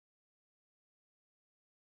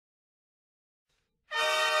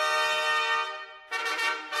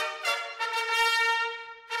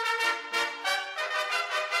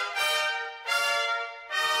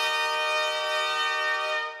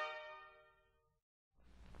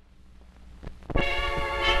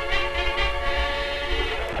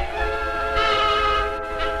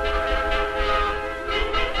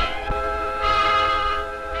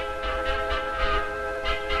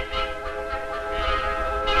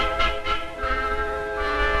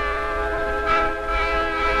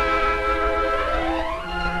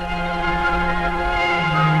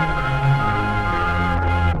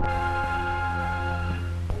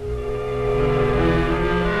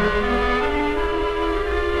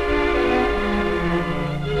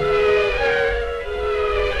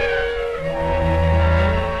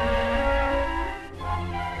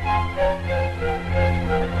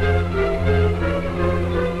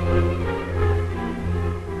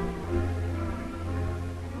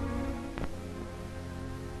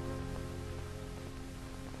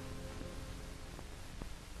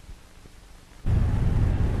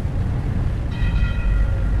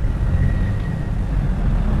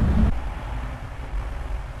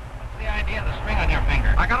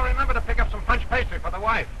gotta remember to pick up some French pastry for the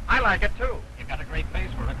wife. I like it, too. You've got a great face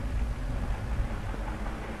for it.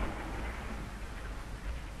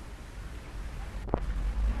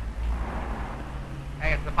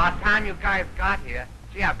 Hey, it's about time you guys got here.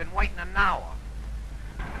 Gee, I've been waiting an hour.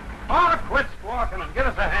 Oh, quit squawking and give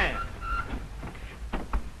us a hand.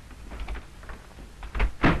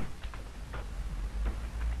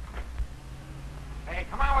 Hey,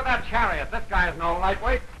 come on with that chariot. This guy's no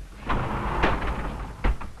lightweight.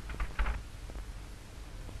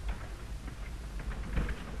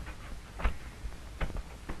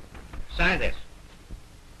 Sign this.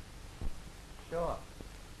 Sure.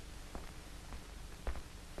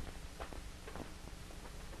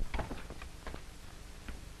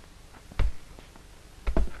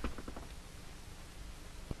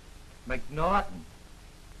 McNaughton.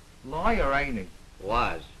 Lawyer, ain't he?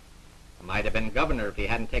 Was. Might have been governor if he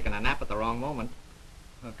hadn't taken a nap at the wrong moment.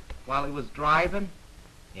 While he was driving?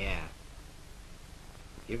 Yeah.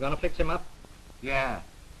 You gonna fix him up? Yeah.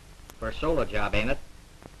 For a solo job, ain't it?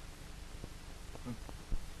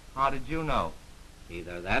 How did you know?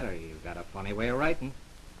 Either that or you've got a funny way of writing.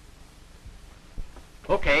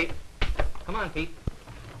 Okay. Come on, Pete.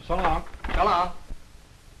 So long. So long.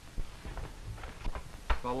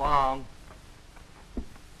 So long.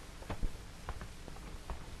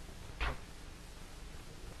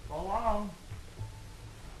 So long.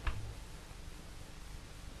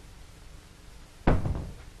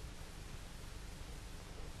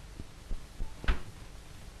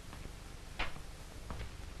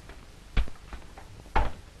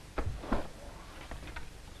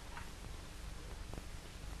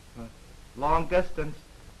 Long distance.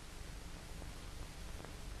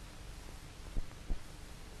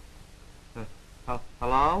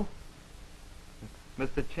 Hello?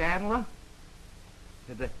 Mr. Chandler?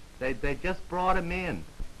 They just brought him in.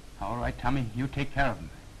 All right, Tommy, you take care of him.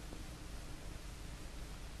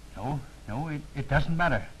 No, it doesn't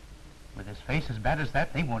matter. With his face as bad as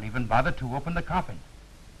that, they won't even bother to open the coffin.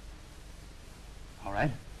 All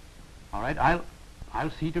right,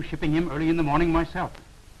 I'll see to shipping him early in the morning myself.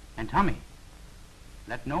 And Tommy,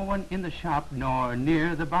 let no one in the shop nor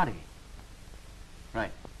near the body.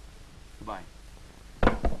 Right. Goodbye.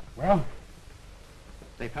 Well?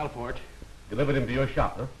 They fell for it. Delivered him to your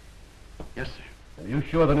shop, huh? Yes, sir. Are you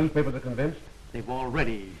sure the newspapers are convinced? They've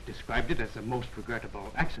already described it as a most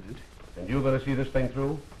regrettable accident. And you're going to see this thing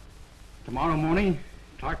through? Tomorrow morning,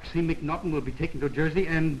 Clark C. McNaughton will be taken to Jersey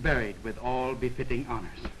and buried with all befitting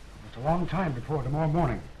honors. It's a long time before tomorrow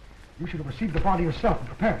morning. You should have received the body yourself and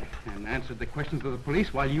prepared it. And answered the questions of the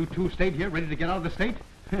police while you two stayed here ready to get out of the state?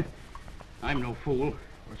 I'm no fool. Well,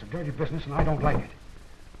 it's a dirty business, and I don't like it.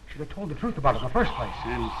 Should have told the truth about it in the first place.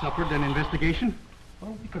 And suffered an investigation?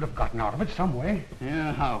 Well, we could have gotten out of it some way.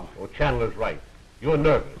 Yeah, how? Oh, Chandler's right. You're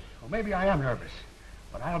nervous. Well, maybe I am nervous.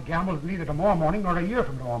 But I'll gamble that neither tomorrow morning nor a year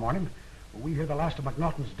from tomorrow morning will we hear the last of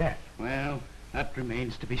McNaughton's death. Well, that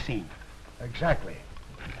remains to be seen. Exactly.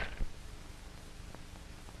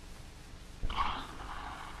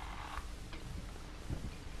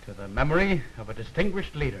 To the memory of a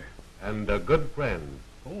distinguished leader. And a good friend.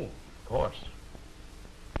 Oh, Of course.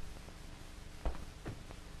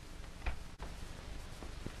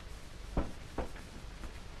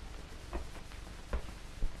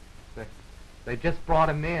 They just brought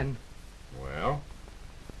him in. Well?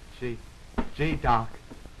 Gee, Doc,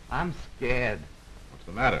 I'm scared. What's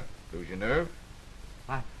the matter? Lose your nerve?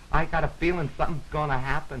 I got a feeling something's gonna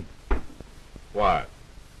happen. What?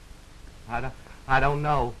 I don't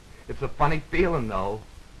know. It's a funny feeling, though.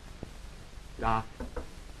 Doc,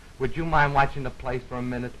 would you mind watching the place for a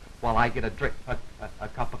minute while I get a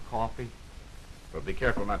cup of coffee? But be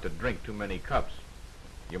careful not to drink too many cups.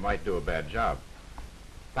 You might do a bad job.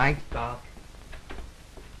 Thanks, Doc.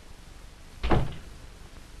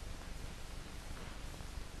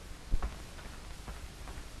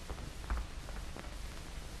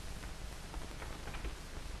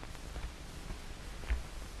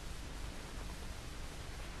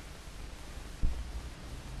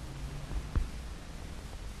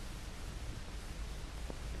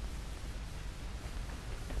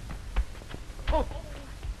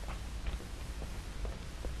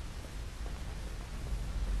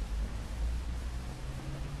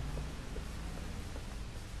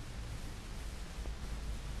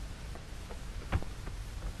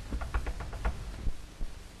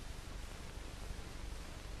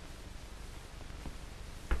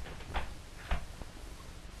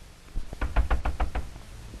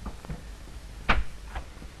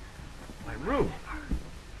 Ruth.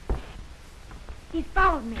 He's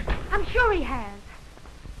followed me. I'm sure he has.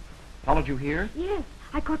 Followed you here? Yes.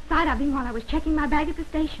 I caught sight of him while I was checking my bag at the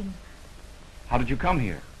station. How did you come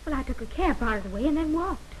here? Well, I took a cab part of the way and then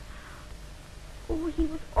walked. Oh, he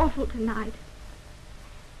was awful tonight.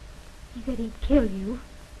 He said he'd kill you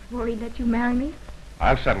before he'd let you marry me.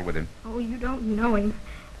 I'll settle with him. Oh, you don't know him.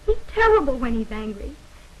 He's terrible when he's angry.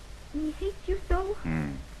 And he hates you so.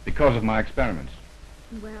 Because of my experiments.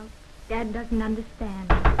 Well, Dad doesn't understand.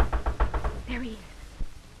 There he is.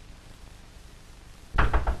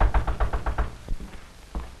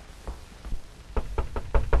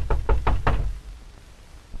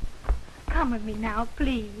 Come with me now,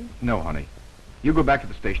 please. No, honey. You go back to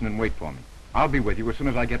the station and wait for me. I'll be with you as soon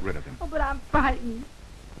as I get rid of him. Oh, but I'm frightened.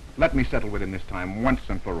 Let me settle with him this time, once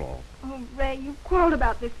and for all. Oh, Ray, you've quarreled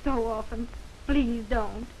about this so often. Please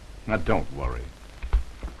don't. Now, don't worry.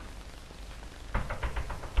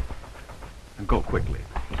 And go quickly.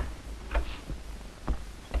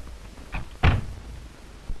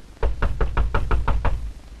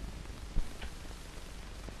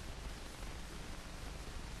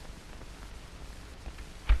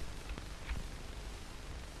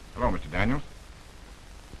 Hello, Mr. Daniels.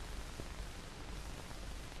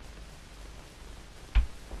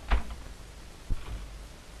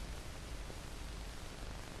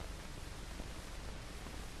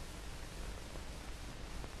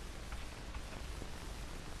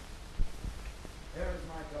 There is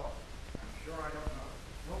my daughter. I'm sure I don't know.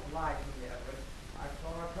 Don't lie to me, Everett. I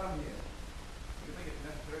saw her come here. You think it's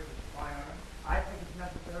necessary to spy on him? I think it's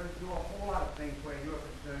necessary to do a whole lot of things where you're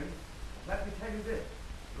concerned. Let me tell you this.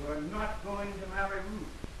 You are not going to marry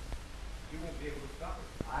Ruth. You won't be able to stop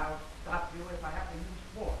it. I'll stop you if I have to use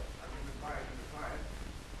force. I can advise you to try it.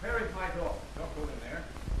 Where is my daughter? Don't go in there.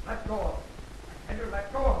 Let go of me. I tell you,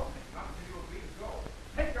 let go of me. Not until you agree to go.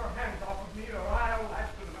 Take your hands off of me or I'll... That's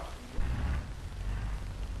good enough.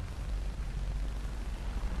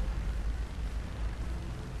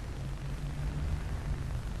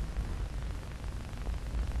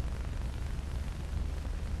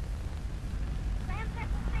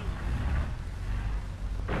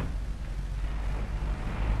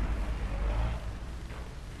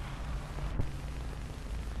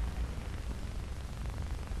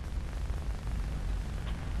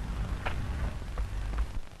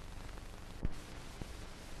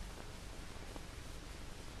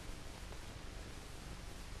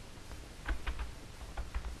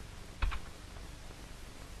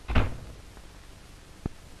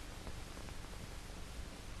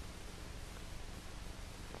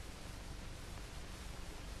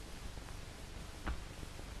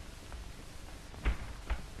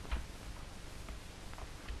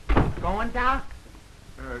 Going, Doc?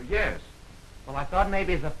 Yes. Well, I thought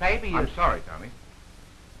maybe as a favor you... I'm sorry, Tommy.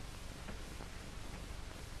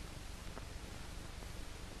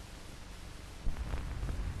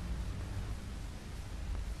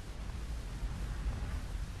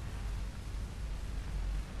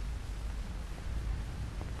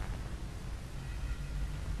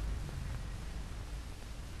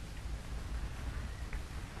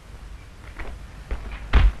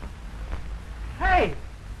 Hey!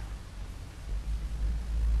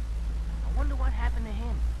 I wonder what happened to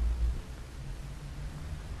him.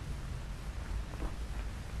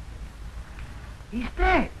 He's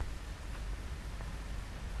dead.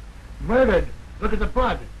 Murdered. Look at the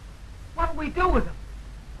blood. What'll we do with him?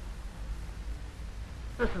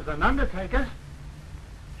 This is an undertaker's.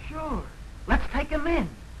 Sure. Let's take him in.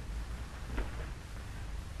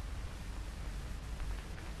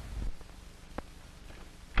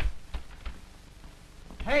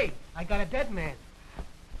 Hey, I got a dead man.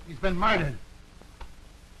 He's been murdered.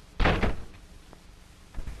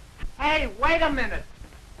 Hey, wait a minute.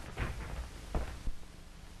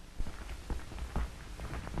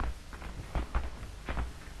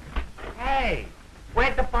 Hey,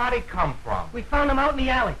 where'd the body come from? We found him out in the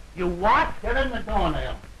alley. You what? Get in the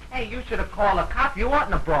doornail. Hey, you should have called a cop. You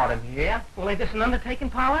oughtn't have brought him here. Well, ain't this an undertaking,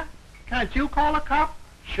 Paula? Can't you call a cop?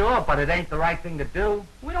 Sure, but it ain't the right thing to do.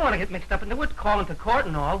 We don't want to get mixed up into it, calling to court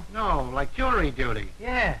and all. No, like jury duty.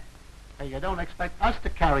 Yeah. Hey, you don't expect us to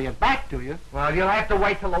carry it back, do you? Well, you'll have to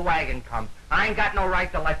wait till the wagon comes. I ain't got no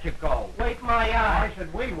right to let you go. Wait my Why eye.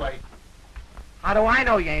 should we wait? How do I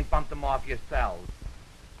know you ain't bumped him off yourselves?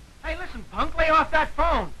 Hey, listen, punk, lay off that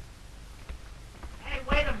phone. Hey,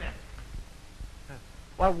 wait a minute.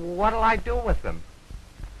 Well, what'll I do with him?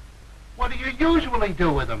 What do you usually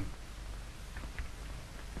do with them?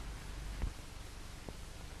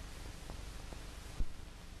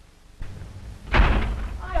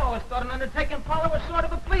 I always thought an undertaking, Paula, was sort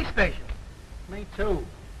of a police station. Me too.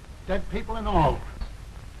 Dead people and all.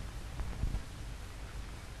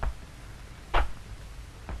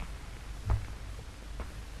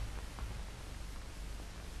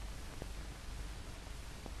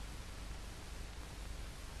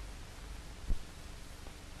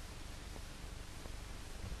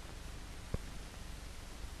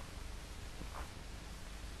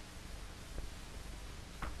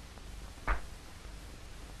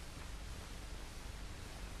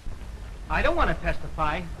 I don't want to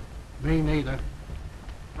testify. Me neither.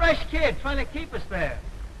 Fresh kid trying to keep us there.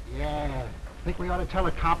 Yeah. Think we ought to tell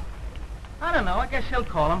a cop? I don't know. I guess he'll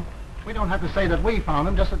call him. We don't have to say that we found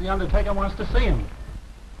him, just that the undertaker wants to see him.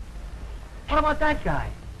 What about that guy?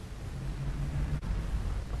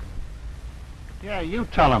 Yeah, you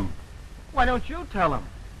tell him. Why don't you tell him?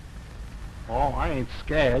 Oh, I ain't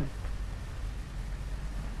scared.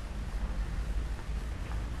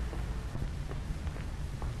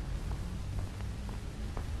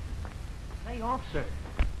 Hey, officer.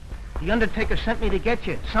 The undertaker sent me to get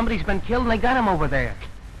you. Somebody's been killed and they got him over there.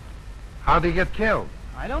 How'd he get killed?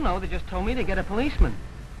 I don't know. They just told me to get a policeman.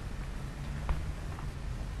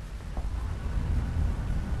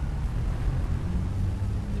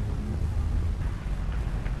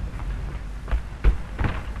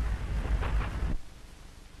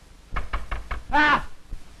 Ah!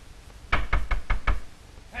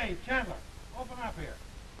 Hey, Chandler, open up here.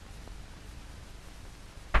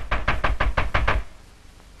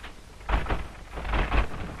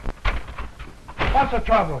 What's the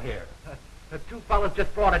trouble here? The two fellas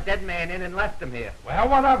just brought a dead man in and left him here. Well,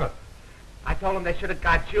 what of it? I told them they should have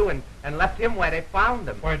got you and left him where they found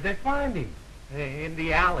him. Where'd they find him? In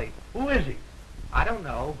the alley. Who is he? I don't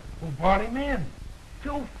know. Who brought him in?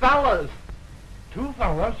 Two fellas. Two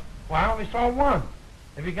fellas? Well, I only saw one.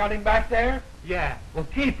 Have you got him back there? Yeah. Well,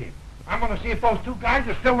 keep him. I'm going to see if those two guys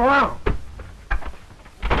are still around.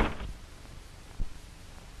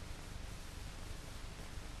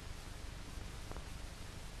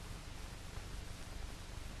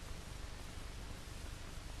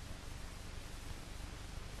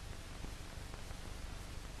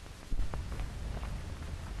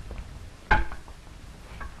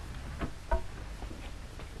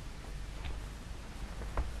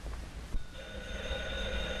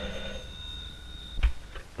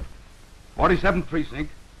 '47th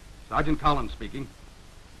Precinct. Sergeant Collins speaking.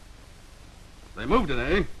 They moved it,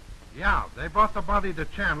 eh? Yeah, they brought the body to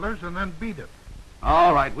Chandler's and then beat it.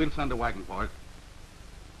 All right, we'll send a wagon for it.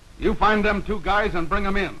 You find them two guys and bring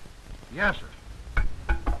them in. Yes, sir.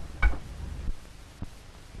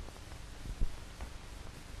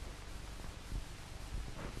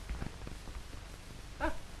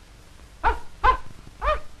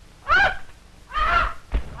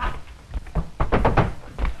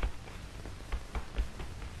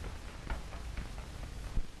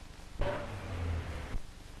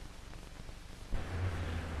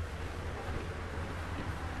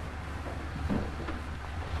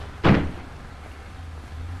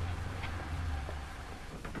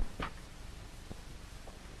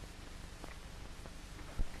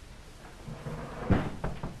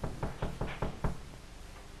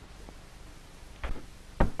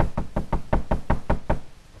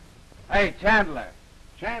 Hey, Chandler.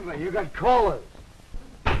 Chandler, you got callers.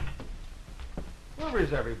 Where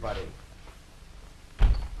is everybody?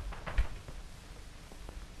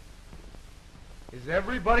 Is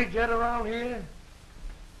everybody dead around here?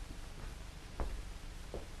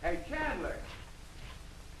 Hey, Chandler.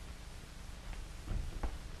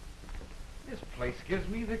 This place gives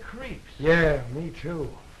me the creeps. Yeah, me too.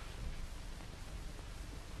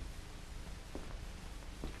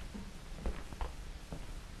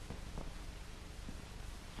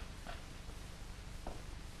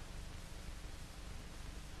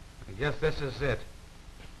 I guess this is it.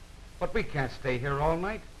 But we can't stay here all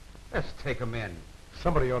night. Let's take them in.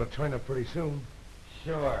 Somebody ought to turn up pretty soon.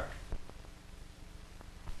 Sure.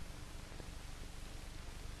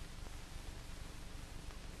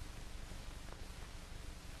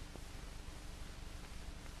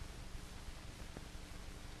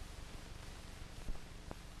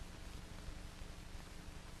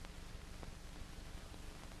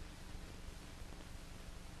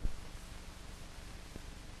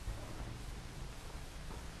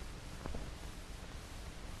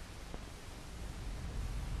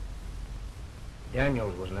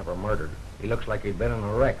 Daniels was never murdered. He looks like he'd been in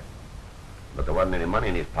a wreck. But there wasn't any money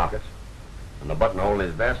in his pockets. And the buttonhole in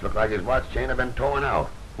his vest looked like his watch chain had been torn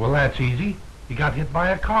out. Well, that's easy. He got hit by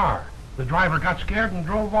a car. The driver got scared and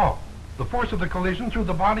drove off. The force of the collision threw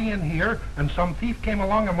the body in here, and some thief came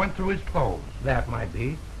along and went through his clothes. That might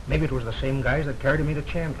be. Maybe it was the same guys that carried me to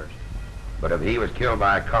Chandler's. But if he was killed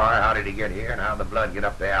by a car, how did he get here and how did the blood get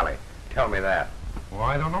up the alley? Tell me that. Well,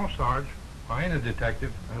 I don't know, Sarge. I ain't a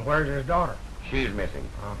detective. And where's his daughter? She's missing.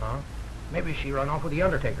 Uh-huh. Maybe she run off with the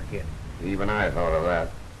Undertaker kid. Even I thought of that.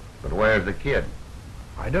 But where's the kid?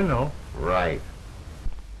 I don't know. Right.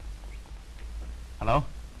 Hello?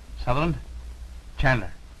 Sutherland?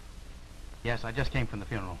 Chandler. Yes, I just came from the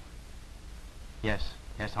funeral. Yes,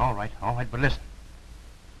 all right, but listen.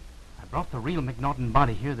 I brought the real McNaughton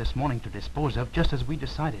body here this morning to dispose of, just as we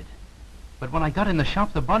decided. But when I got in the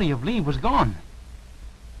shop, the body of Lee was gone.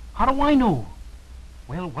 How do I know?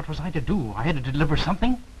 Well, what was I to do? I had to deliver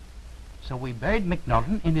something. So we buried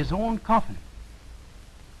McNaughton in his own coffin.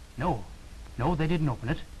 No, they didn't open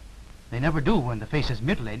it. They never do when the face is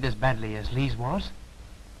mutilated as badly as Lee's was.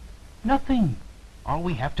 Nothing. All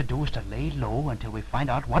we have to do is to lay low until we find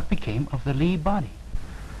out what became of the Lee body.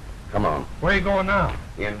 Come on. Where you going now?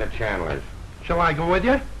 Into Chandler's. Shall I go with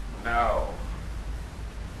you? No.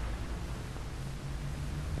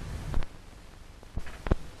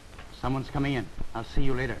 Someone's coming in. I'll see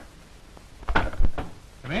you later.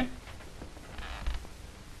 Come in.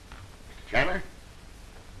 Chandler?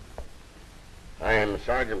 I am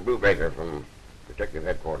Sergeant Brubacher from Detective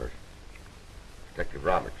Headquarters. Detective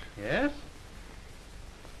Roberts. Yes?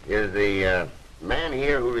 Is the man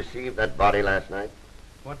here who received that body last night?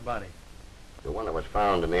 What body? The one that was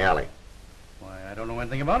found in the alley. Why, I don't know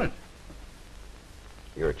anything about it.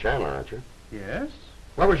 You're Chandler, aren't you? Yes?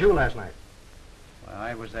 Where was you last night? Well,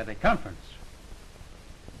 I was at a conference.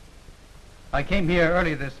 I came here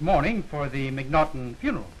early this morning for the McNaughton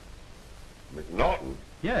funeral. McNaughton?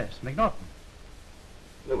 Yes, McNaughton.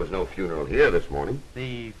 There was no funeral here this morning.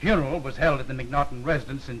 The funeral was held at the McNaughton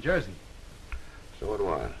residence in Jersey. So do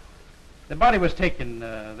I. The body was taken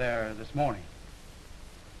there this morning.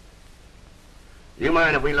 Do you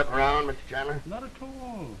mind if we look around, Mr. Chandler? Not at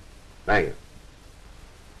all. Thank you.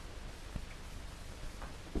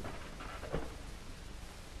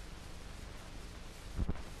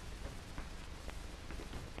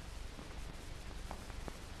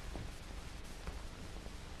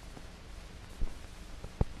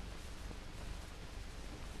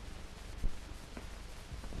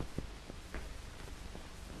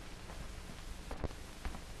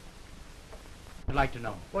 I'd like to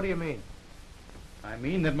know. What do you mean? I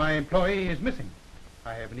mean that my employee is missing.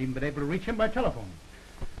 I haven't even been able to reach him by telephone.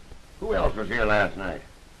 Who else was here last night?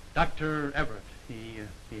 Dr. Everette.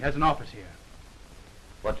 He has an office here.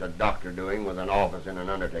 What's a doctor doing with an office in an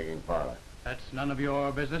undertaking parlor? That's none of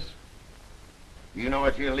your business. You know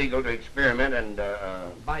it's illegal to experiment and,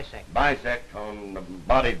 bisect on the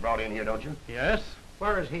bodies brought in here, don't you? Yes?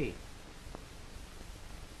 Where is he?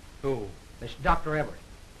 Who? This Dr. Everett.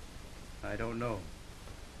 I don't know.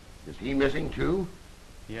 Is he missing, too?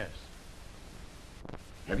 Yes.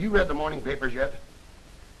 Have you read the morning papers yet?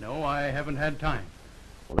 No, I haven't had time.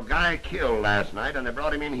 Well, a guy killed last night, and they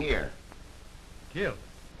brought him in here. Killed?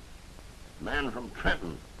 A man from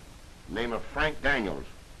Trenton, name of Frank Daniels.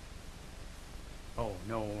 Oh,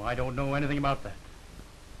 no, I don't know anything about that.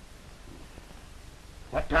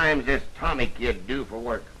 What time's this Tommy kid due for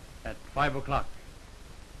work? At 5 o'clock.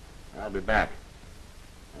 I'll be back.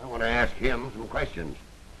 I want to ask him some questions.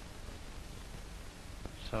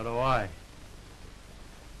 So do I.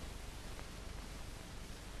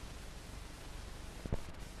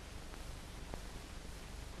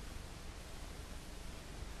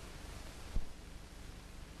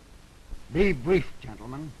 Be brief,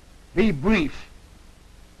 gentlemen. Be brief.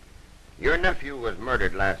 Your nephew was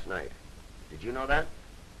murdered last night. Did you know that?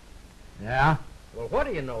 Yeah? Well, what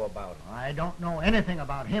do you know about him? I don't know anything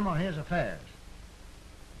about him or his affairs.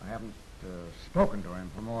 I haven't spoken to him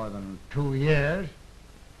for more than 2 years.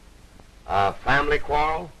 A family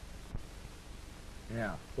quarrel?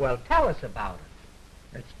 Yeah. Well, tell us about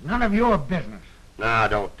it. It's none of your business. Now,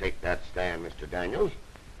 don't take that stand, Mr. Daniels.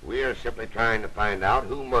 We are simply trying to find out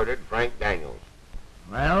who murdered Frank Daniels.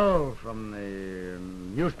 Well, from the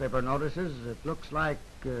newspaper notices, it looks like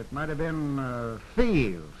it might have been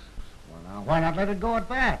thieves. Well, now, why not let it go at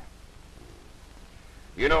that?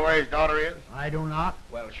 You know where his daughter is? I do not.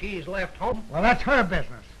 Well, she's left home. Well, that's her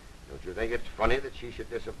business. Don't you think it's funny that she should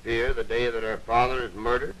disappear the day that her father is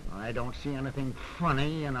murdered? I don't see anything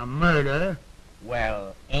funny in a murder.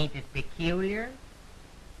 Well, ain't it peculiar?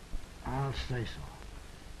 I'll say so.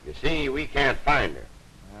 You see, we can't find her.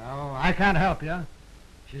 Well, I can't help you.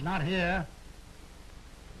 She's not here.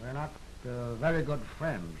 We're not very good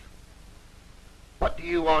friends. What do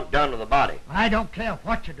you want done to the body? I don't care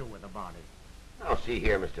what you do with the body. Now, see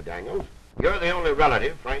here, Mr. Daniels. You're the only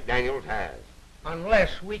relative Frank Daniels has.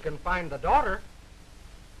 Unless we can find the daughter.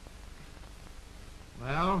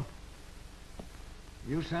 Well,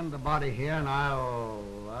 you send the body here and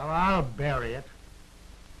I'll bury it.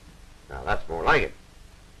 Now, that's more like it.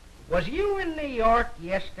 Was you in New York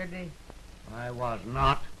yesterday? I was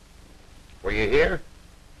not. Were you here?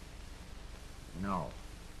 No.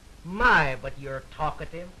 My, but you're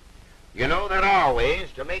talkative. You know there are ways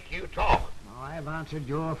to make you talk. Now, I've answered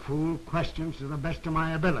your fool questions to the best of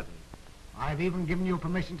my ability. I've even given you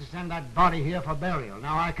permission to send that body here for burial.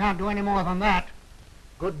 Now, I can't do any more than that.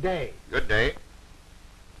 Good day. Good day.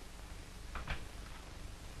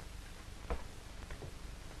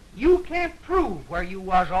 You can't prove where you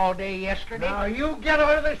was all day yesterday. Now, you get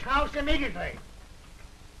out of this house immediately.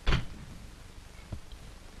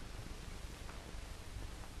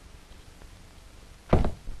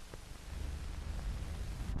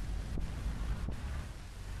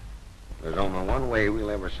 There's only one way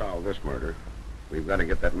we'll ever solve this murder. We've got to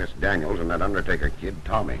get that Miss Daniels and that undertaker kid,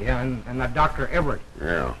 Tommy. Yeah, and that Dr. Everett.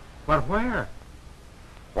 Yeah. But where?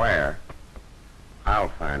 Where? I'll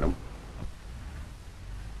find them.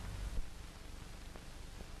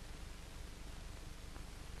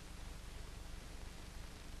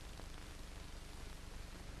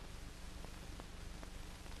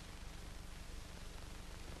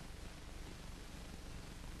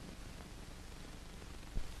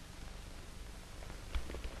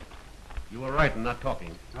 You were right in not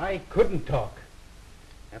talking. I couldn't talk.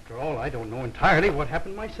 After all, I don't know entirely what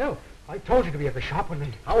happened myself. I told you to be at the shop when they...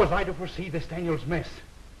 How was I to foresee this Daniels mess?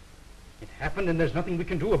 It happened and there's nothing we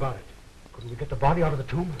can do about it. Couldn't we get the body out of the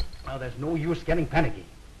tomb? Now, there's no use getting panicky.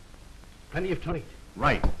 Plenty of time.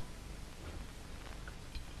 Right.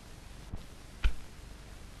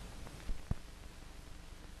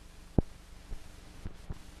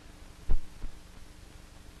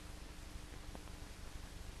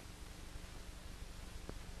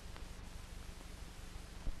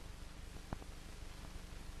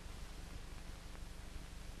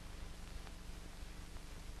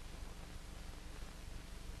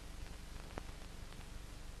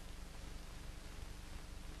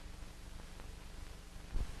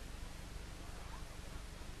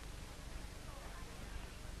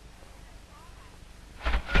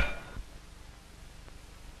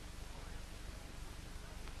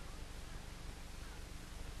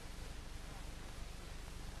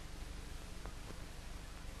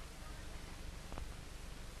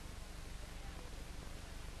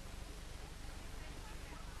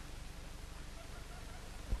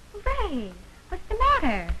 Ray, what's the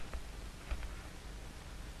matter?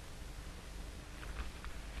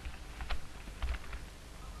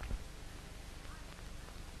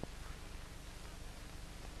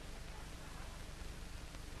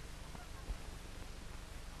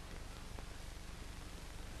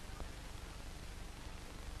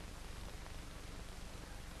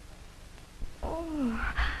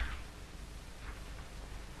 Oh.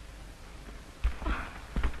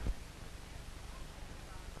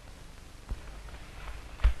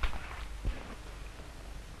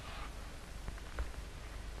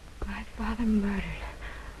 My father murdered.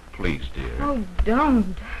 Please, dear. Oh,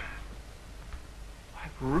 don't.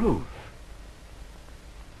 Ruth.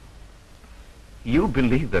 You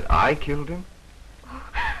believe that I killed him?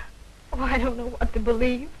 Oh, I don't know what to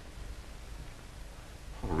believe.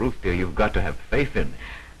 Oh, Ruth, dear, you've got to have faith in me.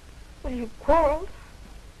 Well, you quarreled.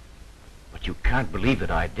 But you can't believe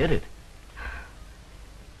that I did it.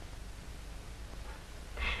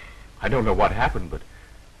 I don't know what happened, but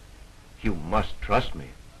you must trust me.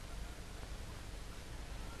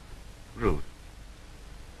 Ruth,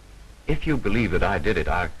 if you believe that I did it,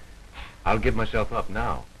 I'll give myself up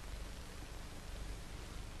now.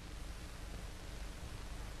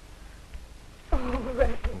 Oh,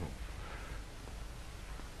 Ray.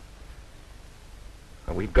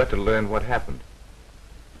 Now, we've got to learn what happened.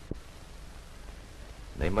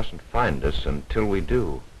 They mustn't find us until we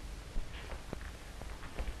do.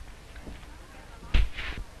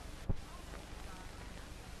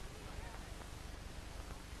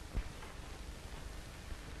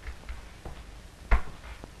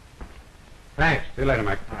 Thanks. See you later,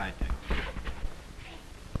 Mac. All right.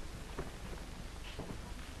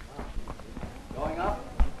 Going up?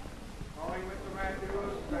 Calling Mr.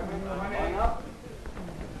 Matthews, 720. Going up?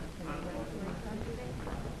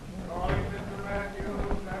 Calling Mr.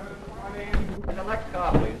 Matthews, 720. The next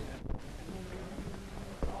car, please.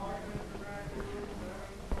 Calling Mr. Matthews, 720.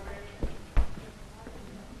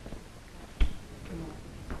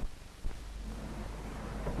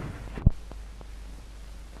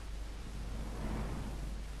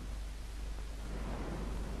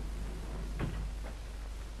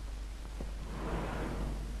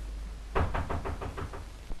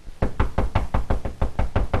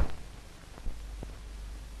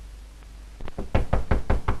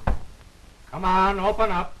 Come on,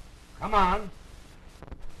 open up. Come on.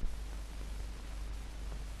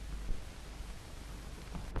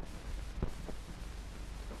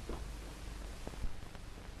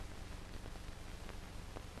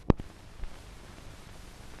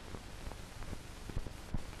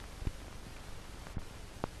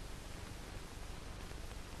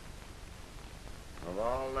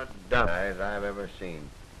 of dumb guys I've ever seen.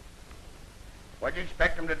 What'd you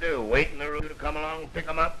expect them to do? Wait in the room to come along and pick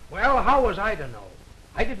them up? Well, how was I to know?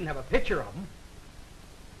 I didn't have a picture of them.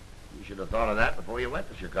 You should have thought of that before you went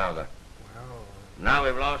to Chicago. Well... Now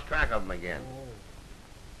we've lost track of them again.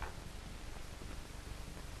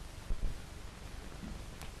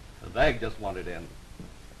 The bag just wandered in.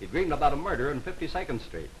 He dreamed about a murder in 52nd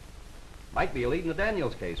Street. Might be a lead in the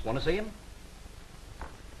Daniels case. Want to see him?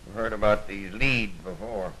 I've heard about these leads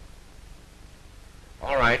before.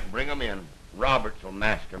 All right, bring them in. Roberts will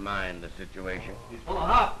mastermind the situation. He's full of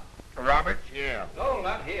hop. Roberts? Yeah. No,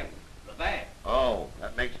 not him. The bag. Oh,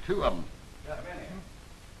 that makes two of them. Come in here.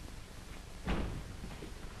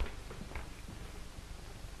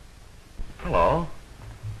 Hello.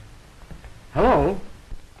 Hello.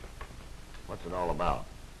 What's it all about?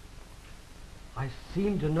 I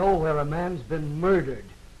seem to know where a man's been murdered.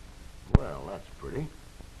 Well, that's pretty.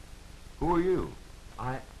 Who are you?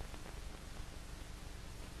 I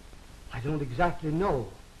don't exactly know.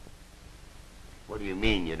 What do you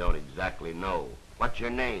mean you don't exactly know? What's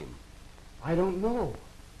your name? I don't know.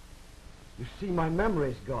 You see, my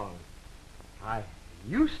memory's gone. I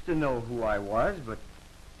used to know who I was, but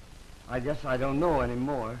I guess I don't know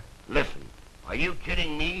anymore. Listen, are you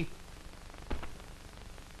kidding me?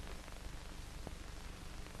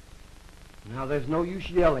 Now, there's no use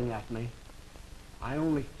yelling at me. I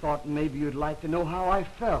only thought maybe you'd like to know how I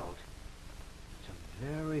felt. It's a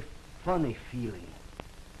very funny feeling.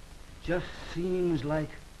 It just seems like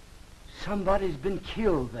somebody's been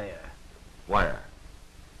killed there. Where?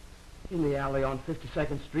 In the alley on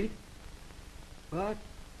 52nd Street. But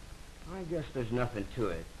I guess there's nothing to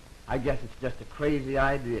it. I guess it's just a crazy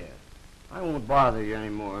idea. I won't bother you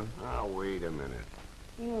anymore. Now, wait a minute.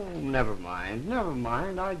 Oh, never mind, never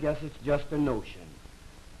mind. I guess it's just a notion.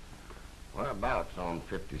 Whereabouts on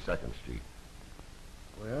 52nd Street?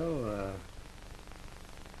 Well,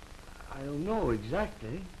 I don't know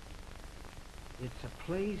exactly. It's a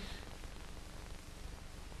place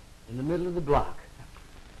in the middle of the block.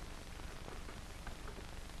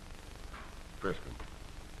 Frisbee.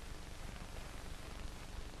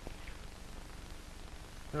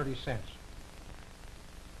 30 cents.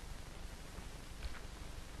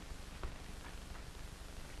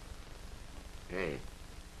 Hey,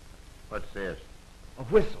 what's this? A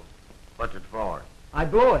whistle. What's it for? I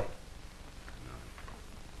blow it.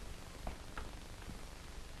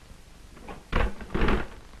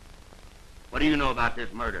 What do you know about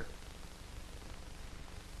this murder?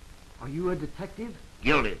 Are you a detective?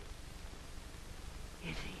 Guilty.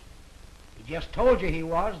 Is he? He just told you he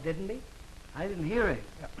was, didn't he? I didn't hear it.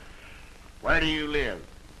 Where do you live?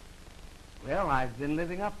 Well, I've been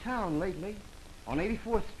living uptown lately, on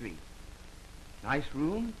 84th Street. Nice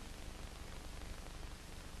room.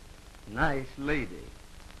 Nice lady.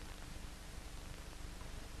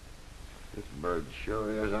 This bird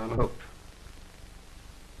sure is unhooked.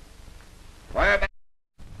 Fire back.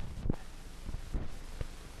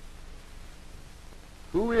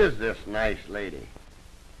 Who is this nice lady?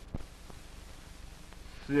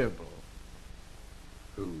 Sybil.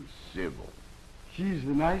 Who's Sybil? She's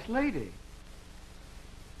the nice lady.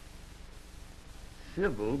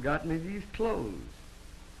 Sybil got me these clothes.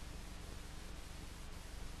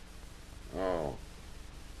 Oh.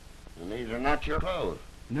 And these are not your clothes?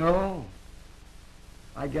 No.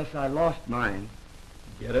 I guess I lost mine.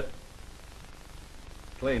 Get it?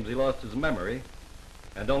 Claims he lost his memory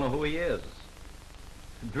and don't know who he is.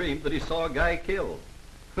 Dreamed that he saw a guy killed.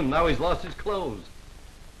 And now he's lost his clothes.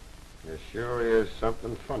 There sure is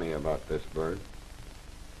something funny about this bird.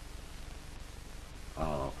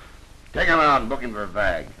 Oh. Take him out and book him for a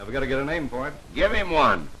bag. Have we got to get a name for it? Give him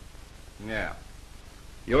one. Yeah.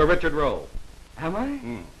 You're Richard Rowe. Am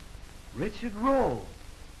I? Richard Rowe.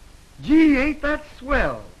 Gee, ain't that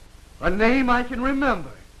swell? A name I can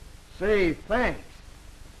remember. Say, thanks.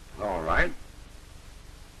 All right.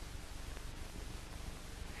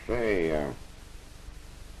 Say,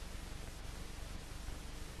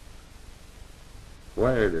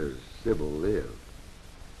 where does Sybil live?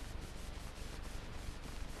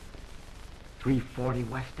 340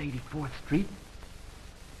 West 84th Street.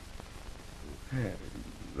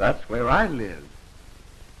 That's where I live.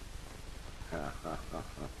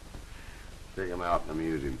 Take him out and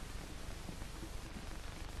amuse him.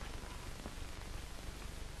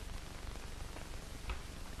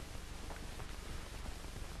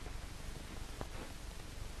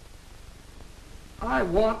 I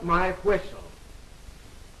want my whistle.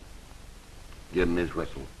 Give him his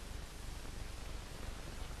whistle.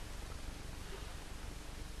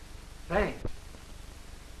 Thanks.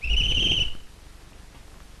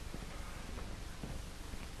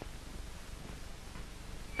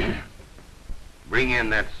 Bring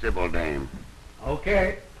in that Sybil dame.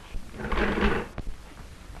 Okay.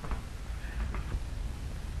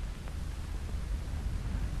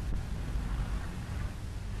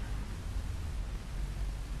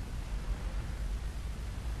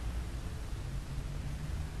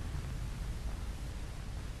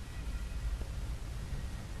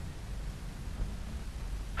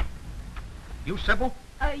 You, Sybil?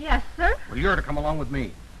 Yes, sir. Well, you're to come along with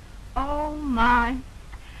me. Oh, my.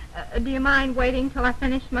 Do you mind waiting till I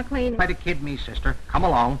finish my cleaning? Try to kid me, sister. Come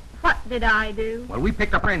along. What did I do? Well, we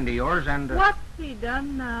picked a friend of yours and... What's he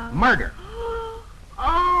done now? Murder.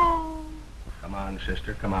 Oh. Come on,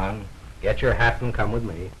 sister, come on. Get your hat and come with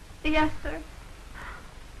me. Yes, sir.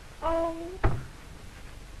 Oh.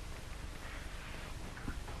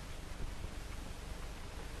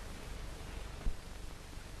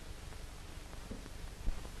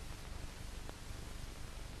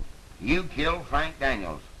 You killed Frank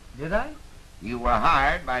Daniels. Did I? You were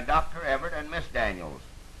hired by Dr. Everett and Miss Daniels.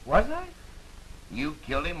 Was I? You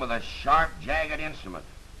killed him with a sharp, jagged instrument,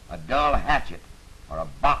 a dull hatchet, or a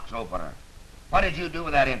box opener. What did you do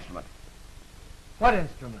with that instrument? What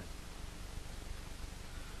instrument?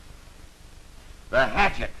 The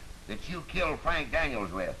hatchet that you killed Frank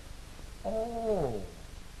Daniels with. Oh.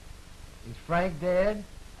 Is Frank dead?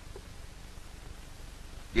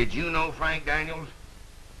 Did you know Frank Daniels?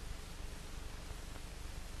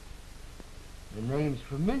 The name's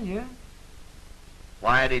familiar.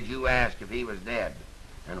 Why did you ask if he was dead?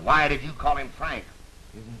 And why did you call him Frank?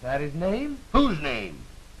 Isn't that his name? Whose name?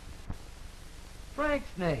 Frank's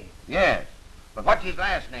name. Yes, but what's his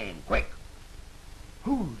last name? Quick.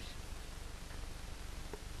 Whose?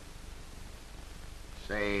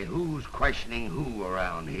 Say, who's questioning who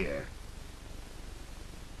around here?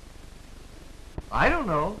 I don't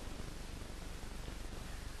know.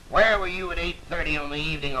 Where were you at 8:30 on the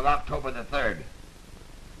evening of October the 3rd?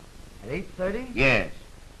 At 8:30? Yes.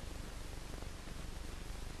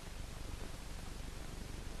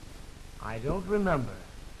 I don't remember.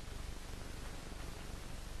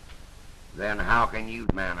 Then how can you,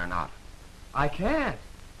 man, or not? I can't.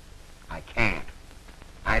 I can't.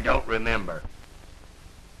 I don't remember.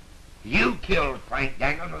 You killed Frank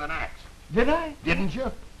Daniels with an axe. Did I? Didn't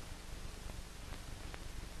you?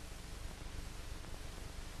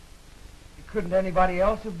 Couldn't anybody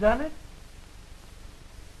else have done it?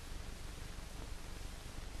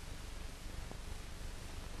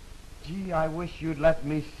 Gee, I wish you'd let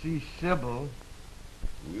me see Sybil.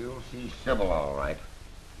 You'll see Sybil, all right.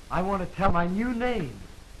 I want to tell my new name.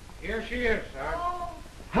 Here she is, Sarge. Oh.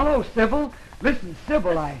 Hello, Sybil. Listen,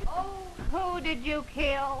 Sybil, Oh, who did you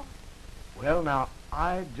kill? Well, now,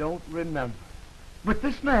 I don't remember. But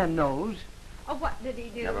this man knows. Oh, what did he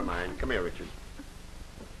do? Never mind. Come here, Richard.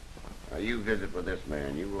 Now, you visit with this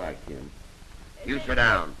man. You like him. You sit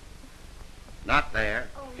down. Not there.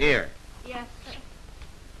 Oh. Here. Yes, sir.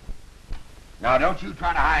 Now, don't you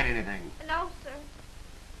try to hide anything. No, sir.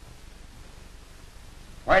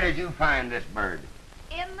 Where did you find this bird?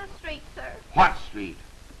 In the street, sir. What street?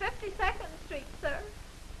 52nd Street, sir.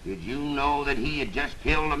 Did you know that he had just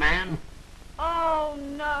killed a man? Oh,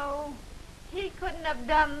 no. He couldn't have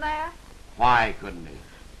done that. Why couldn't he?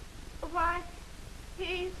 Why,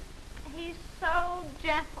 he's so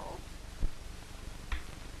gentle.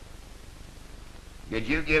 Did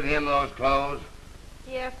you give him those clothes?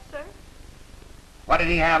 Yes, sir. What did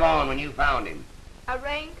he have on when you found him? A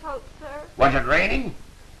raincoat, sir. Was it raining?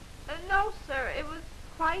 No, sir. It was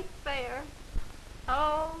quite fair.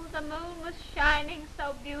 Oh, the moon was shining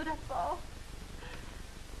so beautiful.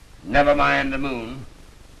 Never mind the moon.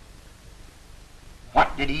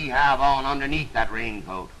 What did he have on underneath that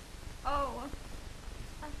raincoat? Oh,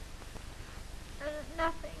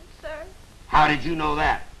 nothing, sir. How did you know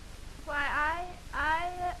that? Why,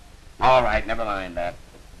 All right, never mind that.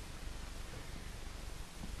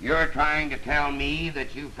 You're trying to tell me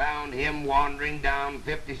that you found him wandering down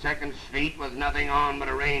 52nd Street with nothing on but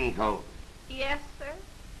a raincoat. Yes, sir.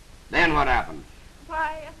 Then what happened?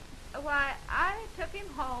 Why, I took him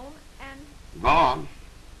home and... Go on.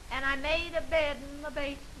 And I made a bed in the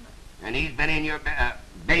basement. And he's been in your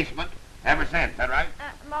basement ever since, that right?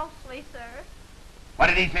 Mostly, sir. What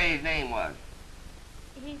did he say his name was?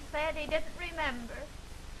 He said he didn't remember.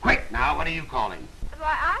 Quick now, what do you call him?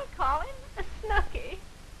 Why, I call him a Snookie.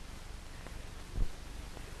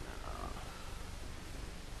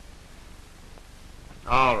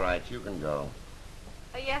 All right, you can go.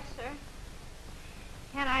 Yes, sir.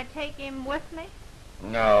 Can I take him with me?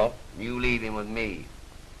 No, you leave him with me.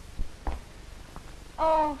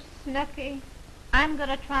 Oh, Snookie, I'm going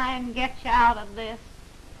to try and get you out of this.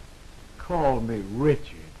 Call me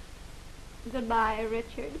Richard. Goodbye,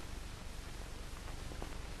 Richard.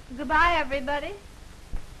 Goodbye, everybody.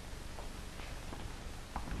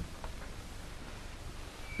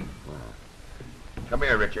 Come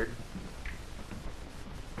here, Richard.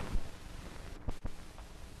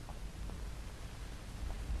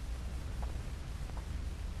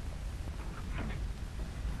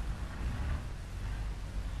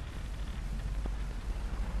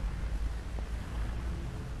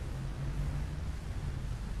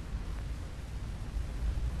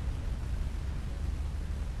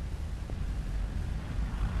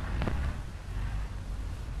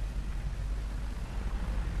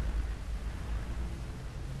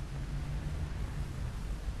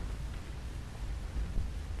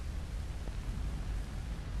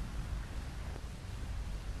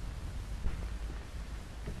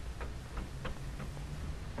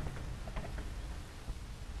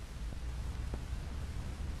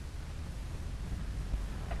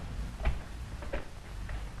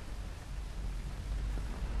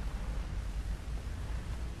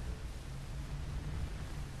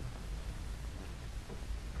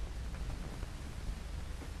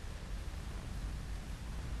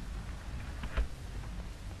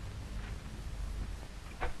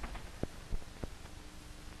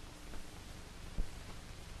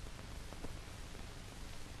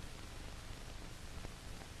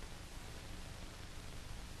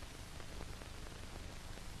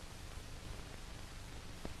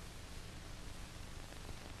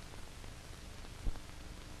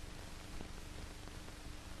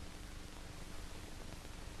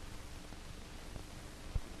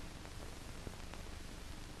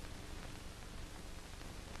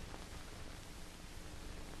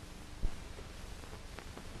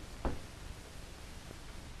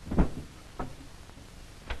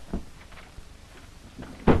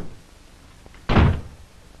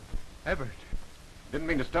 Everett. Didn't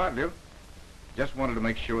mean to startle you. Just wanted to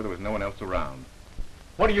make sure there was no one else around.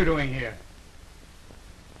 What are you doing here?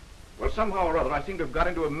 Well, somehow or other, I seem to have got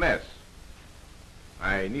into a mess.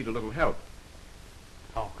 I need a little help.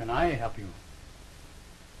 How can I help you?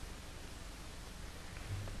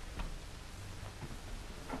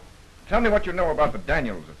 Tell me what you know about the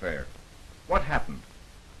Daniels affair. What happened?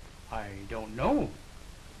 I don't know.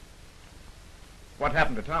 What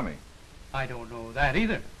happened to Tommy? I don't know that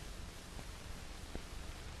either.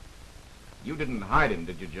 You didn't hide him,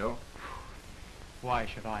 did you, Joe? Why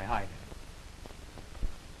should I hide it?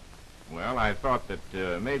 Well, I thought that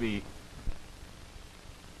maybe...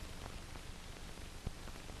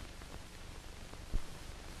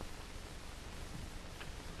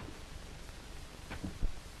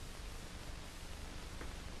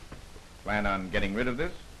 Plan on getting rid of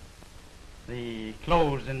this? The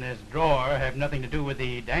clothes in this drawer have nothing to do with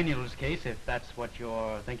the Daniels case, if that's what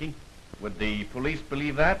you're thinking. Would the police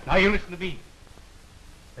believe that? Now, you listen to me.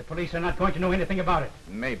 The police are not going to know anything about it.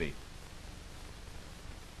 Maybe.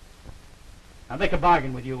 I'll make a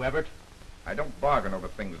bargain with you, Everett. I don't bargain over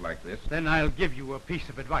things like this. Then I'll give you a piece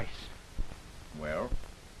of advice. Well?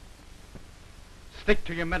 Stick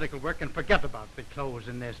to your medical work and forget about the clothes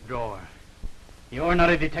in this drawer. You're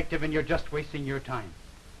not a detective and you're just wasting your time.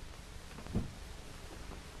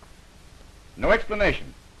 No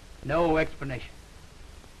explanation? No explanation.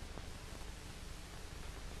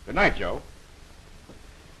 Good night, Joe.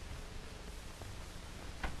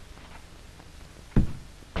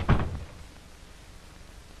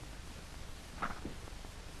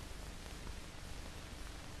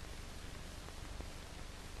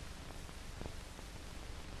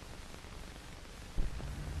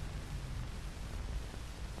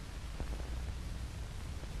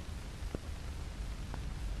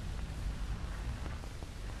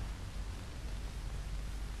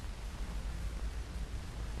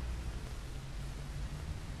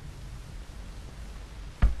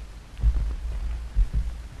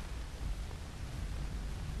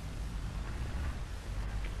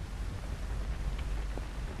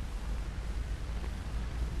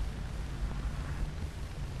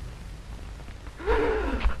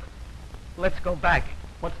 Let's go back.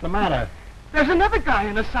 What's the matter? There's another guy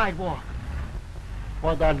on the sidewalk.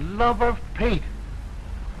 For the love of Pete.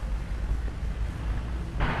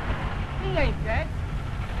 He ain't dead.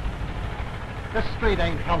 This street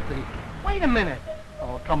ain't healthy. Wait a minute.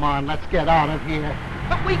 Oh, come on, let's get out of here.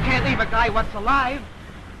 But we can't leave a guy what's alive.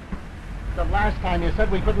 The last time you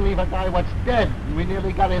said we couldn't leave a guy what's dead. We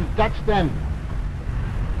nearly got in Dutch then.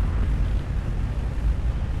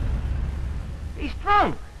 He's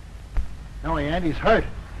drunk. No, he ain't. He's hurt.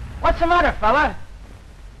 What's the matter, fella?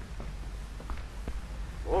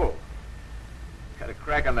 Oh, got a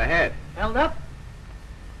crack on the head. Held up?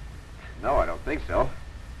 No, I don't think so.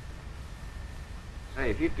 Hey,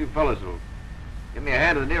 if you two fellas will give me a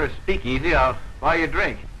hand to the nearest speakeasy, I'll buy you a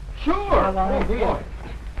drink. Sure. Oh, boy.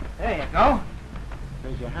 There you go.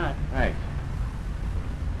 There's your hat. Thanks.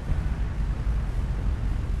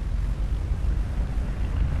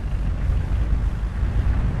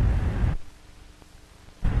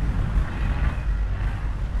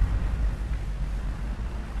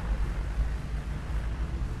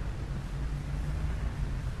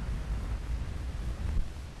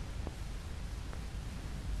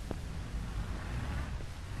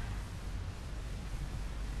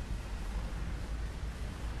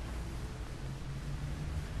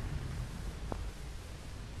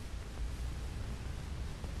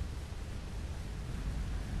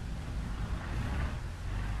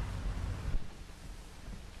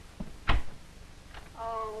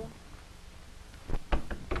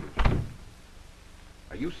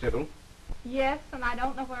 Are you Sybil? Yes, and I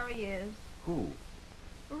don't know where he is. Who?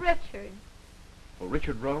 Richard. Oh,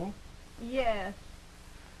 Richard Rowe? Yes.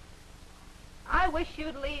 I wish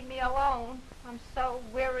you'd leave me alone. I'm so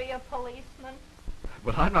weary of policemen.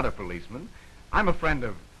 Well, I'm not a policeman. I'm a friend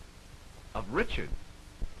of Richard.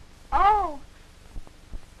 Oh,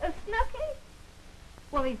 Snookie?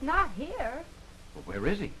 Well, he's not here. Well, where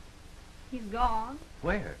is he? He's gone.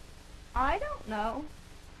 Where? I don't know.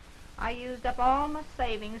 I used up all my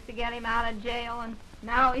savings to get him out of jail, and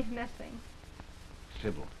now he's missing.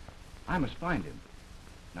 Sybil, I must find him.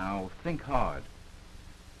 Now, think hard.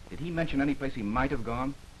 Did he mention any place he might have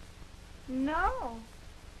gone? No.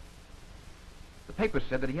 The paper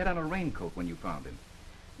said that he had on a raincoat when you found him.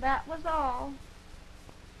 That was all.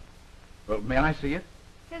 Well, may I see it?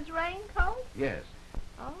 His raincoat? Yes.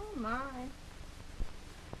 Oh, my.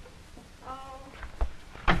 Oh.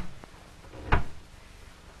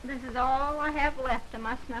 This is all I have left of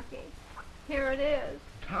my Snookie. Here it is.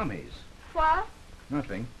 Tommy's. What?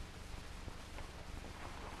 Nothing.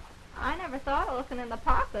 I never thought of looking in the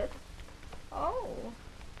pocket. Oh.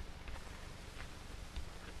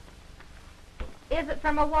 Is it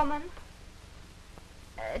from a woman?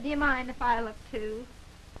 Do you mind if I look too?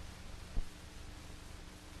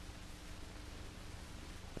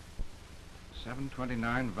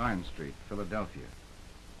 "729 Vine Street, Philadelphia."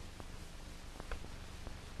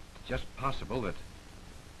 It's just possible that...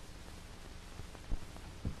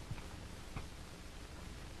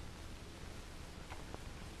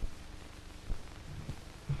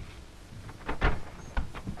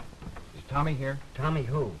 Is Tommy here? Tommy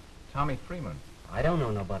who? Tommy Freeman. I don't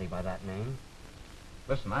know nobody by that name.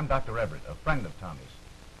 Listen, I'm Dr. Everett, a friend of Tommy's.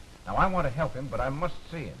 Now, I want to help him, but I must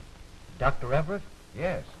see him. Dr. Everett?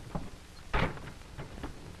 Yes.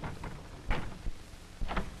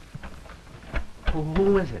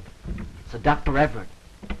 Who is it? It's a Dr. Everett.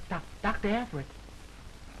 Dr. Everett?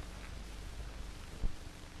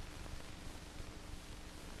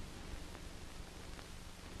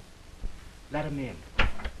 Let him in.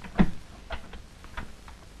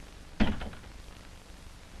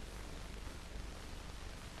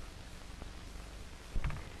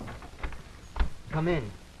 Come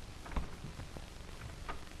in.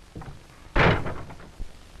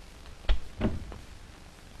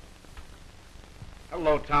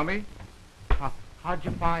 Hello, Tommy. How'd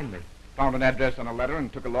you find me? Found an address on a letter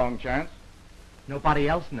and took a long chance. Nobody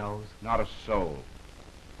else knows. Not a soul.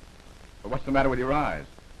 But what's the matter with your eyes?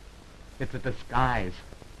 It's a disguise.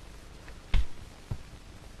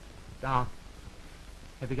 Doc,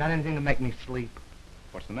 have you got anything to make me sleep?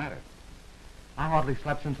 What's the matter? I hardly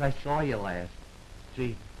slept since I saw you last.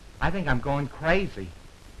 Gee, I think I'm going crazy.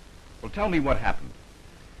 Well, tell me what happened.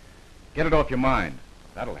 Get it off your mind.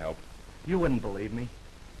 That'll help. You wouldn't believe me.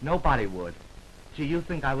 Nobody would. Gee, you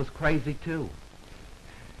think I was crazy, too.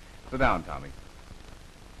 Sit down, Tommy.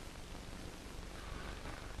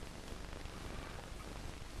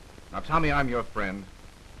 Now, Tommy, I'm your friend,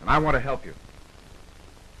 and I want to help you.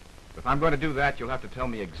 If I'm going to do that, you'll have to tell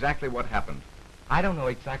me exactly what happened. I don't know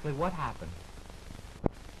exactly what happened.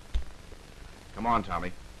 Come on,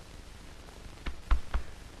 Tommy.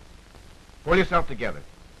 Pull yourself together.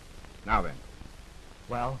 Now then.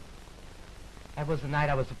 Well, that was the night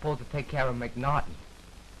I was supposed to take care of McNaughton.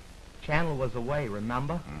 Chandler was away,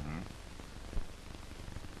 remember? Mm-hmm.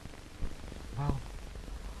 Well,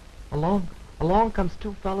 along comes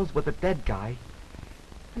two fellows with a dead guy,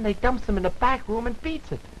 and they dumps him in the back room and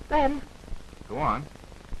beats it. Then... Go on.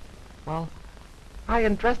 Well, I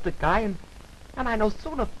undressed the guy, and I no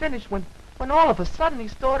sooner finished when all of a sudden he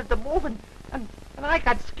started to move, and I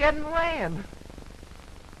got scared and ran.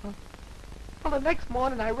 Well, the next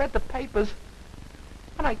morning I read the papers,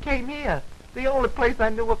 and I came here, the only place I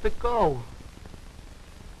knew of to go.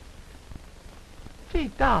 Gee,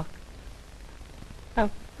 Doc,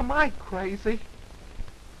 Am I crazy?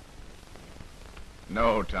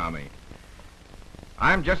 No, Tommy.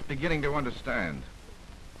 I'm just beginning to understand.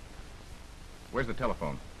 Where's the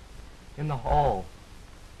telephone? In the hall.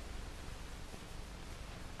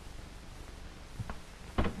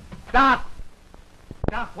 Doc!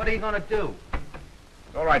 Doc, what are you going to do?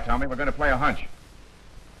 It's all right, Tommy. We're going to play a hunch.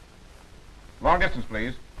 Long distance,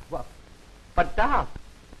 please. Well, but Doc...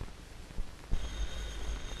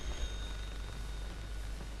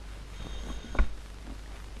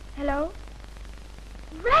 Hello?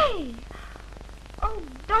 Ray! Oh,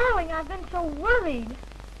 darling, I've been so worried.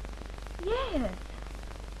 Yes.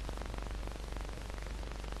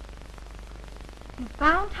 You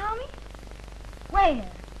found Tommy? Where?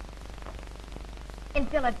 In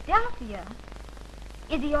Philadelphia.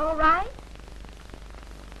 Is he all right?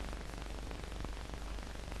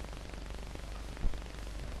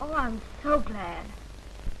 Oh, I'm so glad.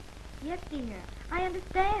 Yes, dear. I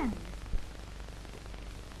understand.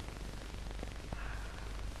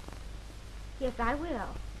 Yes, I will.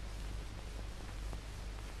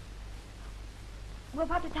 Well,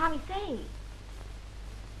 what did Tommy say?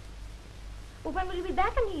 Well, when will you be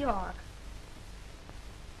back in New York?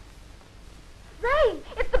 Ray,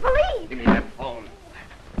 it's the police! Give me that phone.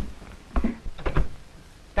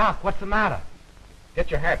 Doc, what's the matter?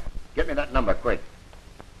 Get your hat. Get me that number, quick.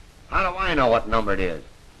 How do I know what number it is?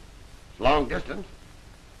 It's long distance.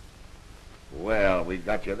 Well, we've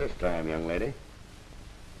got you this time, young lady.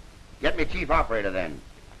 Get me chief operator, then.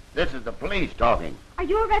 This is the police talking. Are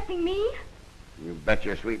you arresting me? You bet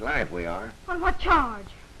your sweet life we are. On what charge?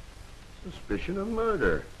 Suspicion of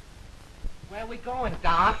murder. Where are we going,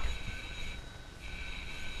 Doc?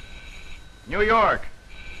 New York.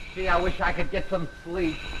 Gee, I wish I could get some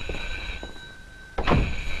sleep.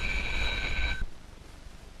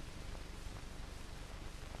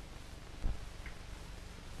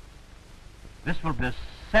 This will be the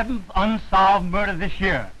 7th unsolved murder this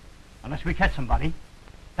year, unless we catch somebody.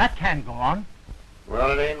 That can't go on.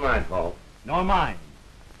 Well, it ain't my fault. Nor mine.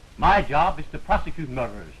 My job is to prosecute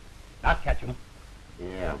murderers, not catch them.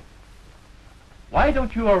 Yeah. Why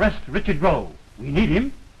don't you arrest Richard Rowe? We need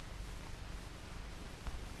him.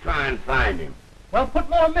 Try and find him. Well, put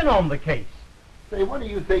more men on the case. Say, what do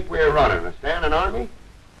you think we're running, a standing army?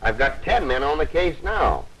 I've got 10 men on the case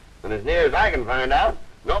now. And as near as I can find out,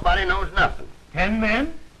 nobody knows nothing. 10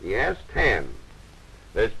 men? Yes, 10.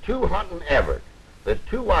 There's 2 hunting Everette. There's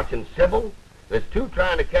 2 watching Sybil. There's 2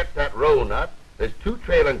 trying to catch that roll nut. There's 2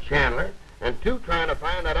 trailing Chandler. And 2 trying to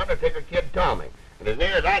find that Undertaker kid Tommy. And as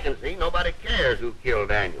near as I can see, nobody cares who killed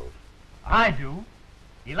Daniels. I do.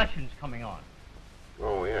 The election's coming on.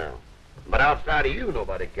 Oh, yeah. But outside of you,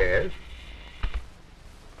 nobody cares.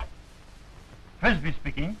 Frisbee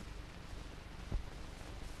speaking.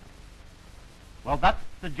 Well, that's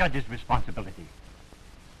the judge's responsibility.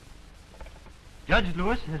 Judge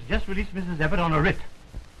Lewis has just released Mrs. Everette on a writ.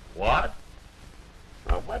 What?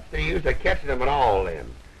 Now, what's the use of catching them at all, then?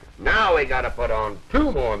 Now we gotta put on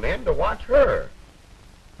 2 more men to watch her.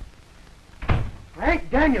 Frank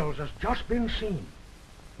Daniels has just been seen.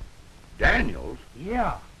 Daniels?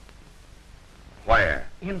 Yeah, Where?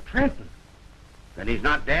 in Trenton. Then he's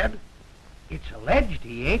not dead? It's alleged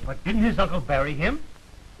he ain't, but But didn't his uncle bury him?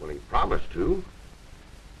 Well, he promised to.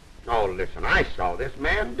 Oh, listen, I saw this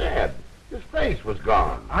man dead. His face was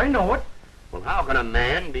gone. I know it. Well, how can a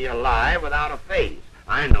man be alive without a face?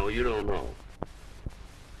 I know you don't know.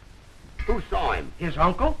 Who saw him? His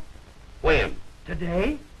uncle? When?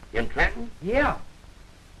 Today? In Trenton? Yeah.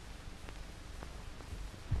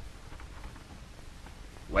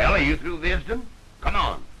 Well, are you through visiting? Come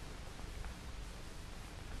on.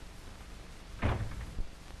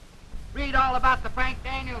 Read all about the Frank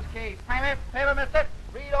Daniels case. Paper, mister?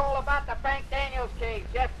 Read all about the Frank Daniels case.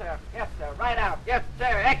 Yes, sir. Yes, sir. Right out. Yes, sir.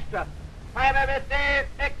 Extra. Paper, mister?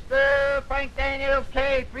 Extra. Frank Daniels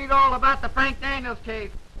case. Read all about the Frank Daniels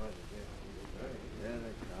case.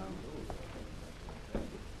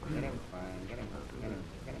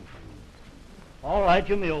 All right,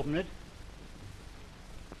 you may open it.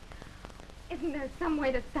 Isn't there some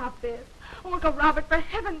way to stop this? Oh, Uncle Robert, for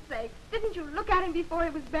heaven's sake, didn't you look at him before he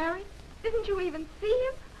was buried? Didn't you even see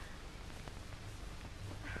him?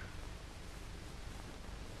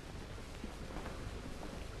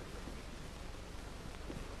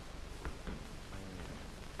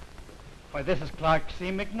 Why, this is Clark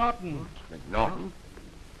C. McNaughton. McNaughton?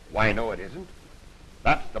 Why, no, it isn't.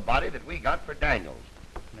 That's the body that we got for Daniels.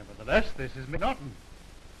 Nevertheless, this is McNaughton.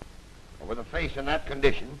 Well, with a face in that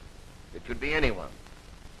condition, it could be anyone.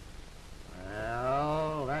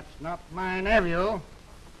 Well, that's not my nephew.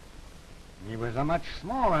 He was a much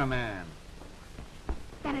smaller man.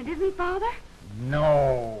 Then it isn't Father?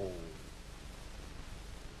 No.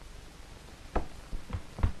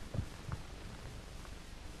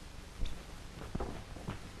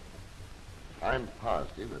 I'm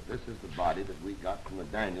positive that this is the body that we got from the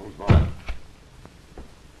Daniels vault.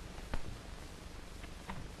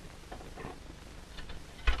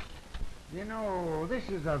 You know, this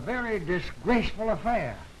is a very disgraceful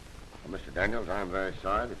affair. Well, Mr. Daniels, I'm very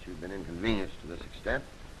sorry that you've been inconvenienced to this extent.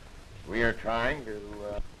 We are trying to,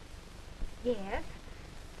 Yes.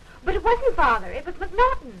 But it wasn't Father. It was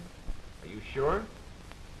McNaughton. Are you sure?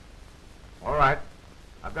 All right.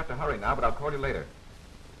 I've got to hurry now, but I'll call you later.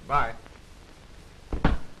 Bye.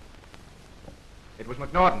 It was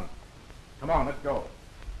McNaughton. Come on, let's go.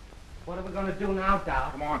 What are we going to do now,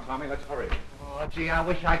 Doc? Come on, Tommy, let's hurry. Oh, gee, I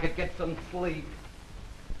wish I could get some sleep.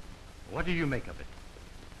 What do you make of it?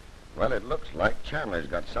 well, it looks like Chandler's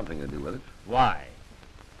got something to do with it. Why?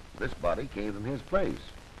 This body came from his place.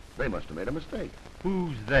 They must have made a mistake.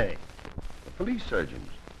 Who's they? The police surgeons.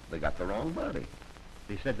 They got the wrong body.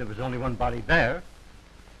 They said there was only one body there.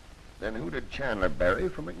 Then who did Chandler bury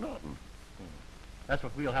from McNaughton? That's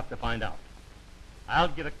what we'll have to find out. I'll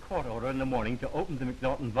get a court order in the morning to open the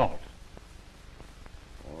McNaughton vault.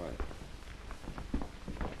 All right.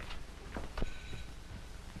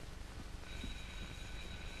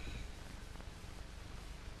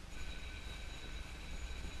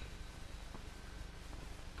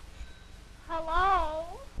 Hello?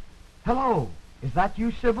 Hello. Is that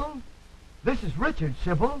you, Sybil? This is Richard,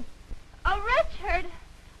 Sybil. Oh, Richard.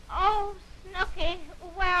 Oh, Snookie,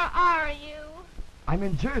 where are you? I'm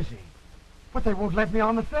in Jersey, but they won't let me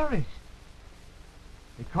on the ferries.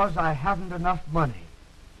 Because I haven't enough money.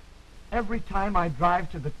 Every time I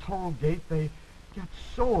drive to the toll gate, they get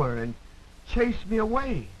sore and chase me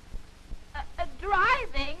away.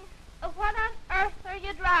 Driving? What on earth are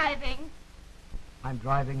you driving? I'm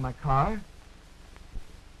driving my car.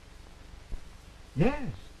 Yes,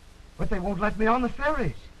 but they won't let me on the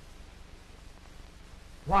ferries.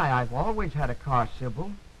 Why, I've always had a car,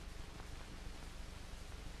 Sybil.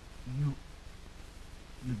 You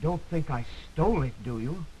don't think I stole it, do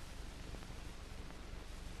you?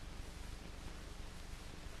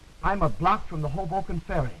 I'm a block from the Hoboken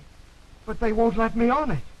ferry, but they won't let me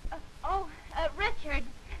on it. Richard,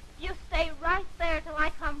 you stay right there till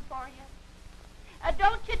I come for you.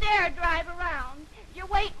 Don't you dare drive around. You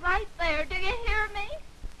wait right there. Do you hear me?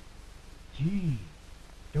 Gee,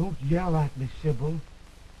 don't yell at me, Sybil.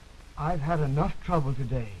 I've had enough trouble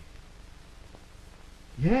today.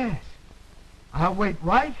 Yes, I'll wait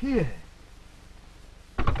right here.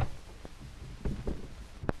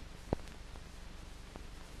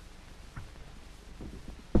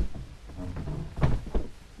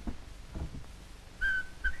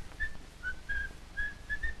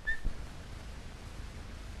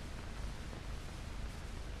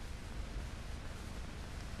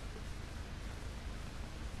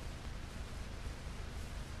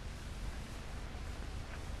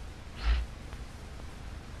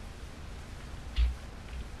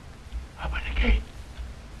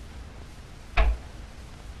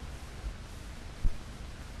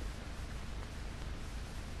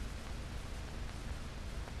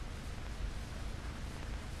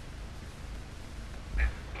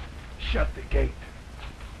 Shut the gate.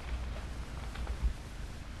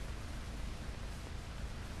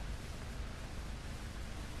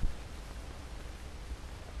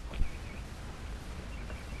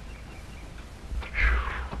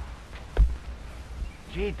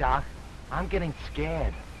 Gee, Doc, I'm getting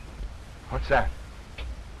scared. What's that?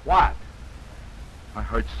 What? I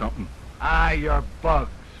heard something. Ah, your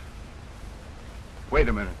bugs. Wait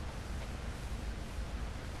a minute.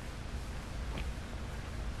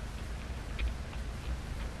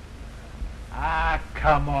 Ah,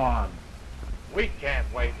 come on. We can't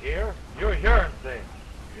wait here. You're hearing things.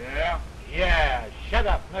 Yeah? Yeah, shut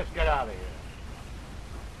up. Let's get out of here.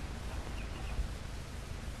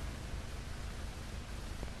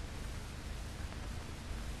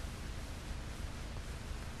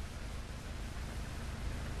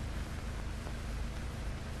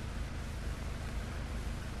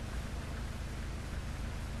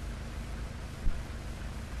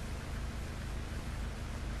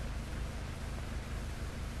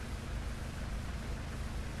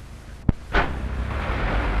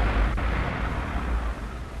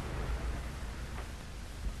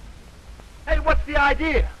 What's the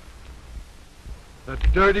idea? The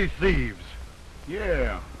dirty thieves.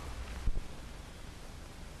 Yeah.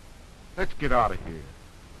 Let's get out of here.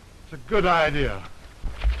 It's a good idea.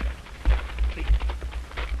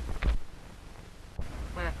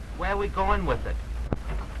 Where are we going with it?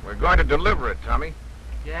 We're going to deliver it, Tommy.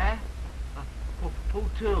 Yeah? Who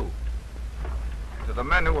to? To the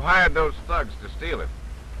men who hired those thugs to steal it.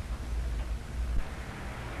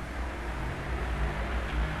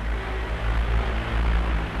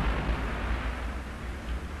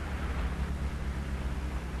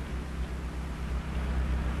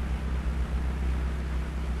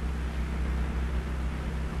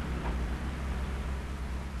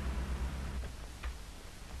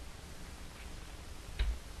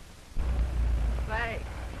 Say,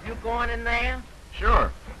 you going in there?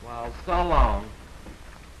 Sure. Well, so long.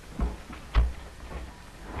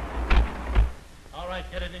 All right,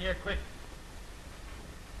 get it in here quick.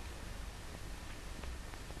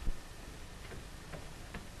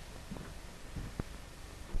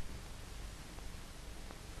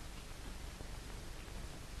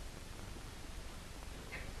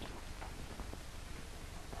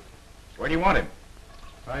 Where do you want him?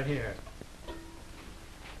 Right here.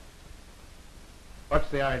 What's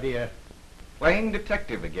the idea? Playing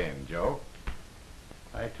detective again, Joe.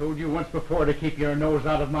 I told you once before to keep your nose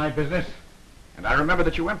out of my business. And I remember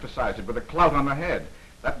that you emphasized it with a clout on the head.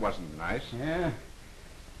 That wasn't nice. Yeah?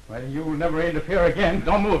 Well, you'll never interfere again.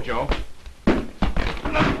 Don't move, Joe. Give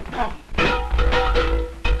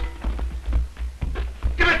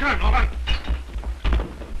it to him, Nolan!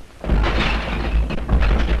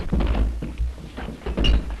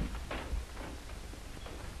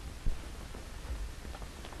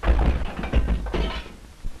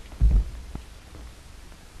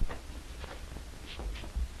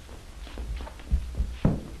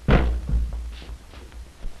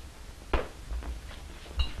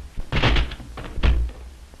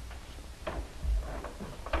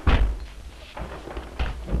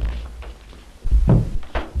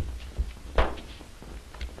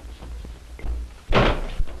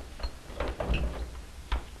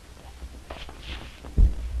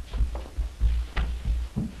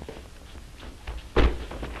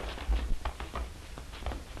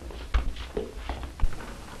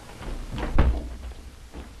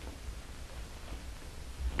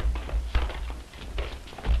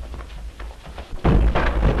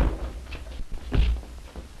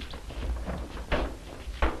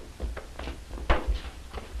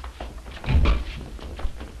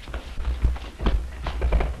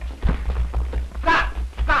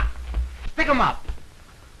 Pick him up.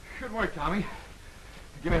 Good work, Tommy.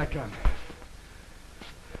 Give me that gun.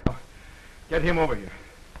 Oh, get him over here.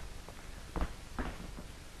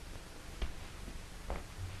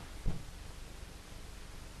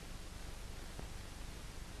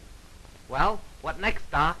 Well, what next,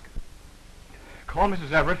 Doc? Call Mrs.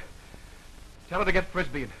 Everette. Tell her to get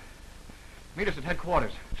Frisbee and meet us at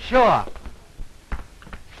headquarters. Sure.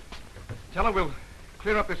 Tell her we'll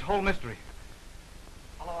clear up this whole mystery.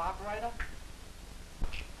 Hello, operator?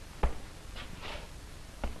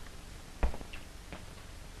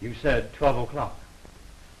 You said 12 o'clock.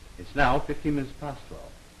 It's now 15 minutes past 12.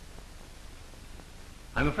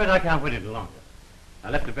 I'm afraid I can't wait any longer. I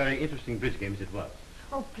left a very interesting bridge game as it was.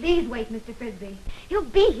 Oh, please wait, Mr. Frisbee. He'll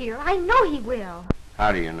be here. I know he will.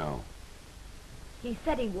 How do you know? He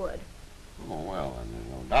said he would. Oh, well, then there's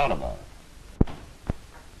no doubt about it.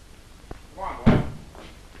 Come on, boy.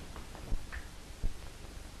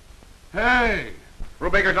 Hey!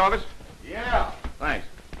 Brubacher's office? Yeah. Thanks.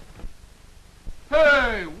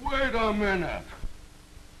 Hey, wait a minute.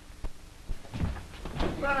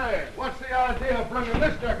 Say, what's the idea of bringing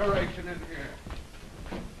this decoration in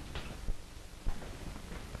here?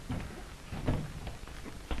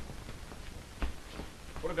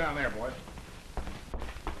 Put it down there, boy.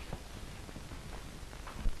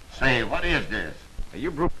 Say, what is this? Hey,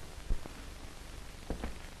 you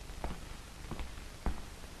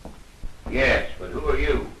Yes, but who are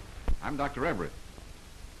you? I'm Dr. Everette.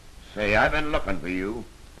 Say, I've been looking for you.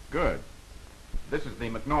 Good. This is the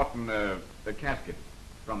McNaughton, the casket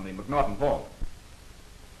from the McNaughton vault.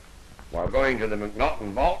 We're going to the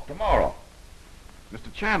McNaughton vault tomorrow.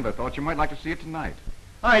 Mr. Chandler thought you might like to see it tonight.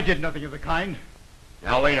 I did nothing of the kind.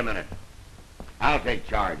 Now, wait a minute. I'll take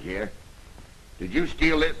charge here. Did you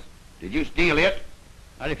steal this? Did you steal it?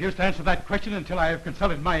 I refuse to answer that question until I have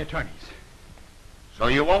consulted my attorneys. So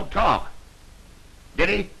you won't talk. Did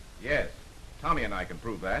he? Yes. Tommy and I can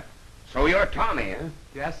prove that. So you're Tommy, huh?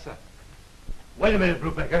 Yes, sir. Wait a minute,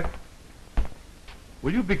 Brubacher.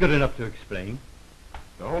 Will you be good enough to explain?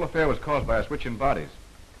 The whole affair was caused by a switch in bodies.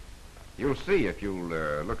 You'll see if you'll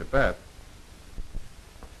look at that.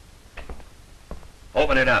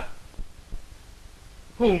 Open it up.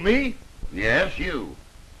 Who, me? Yes, you.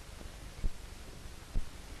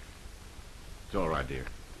 It's all right, dear.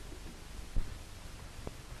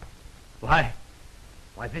 Why,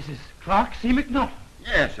 this is Clark C. McNaughton.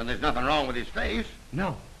 Yes, and there's nothing wrong with his face.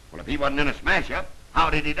 No. Well, if he wasn't in a smash-up, how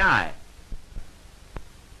did he die?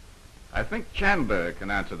 I think Chandler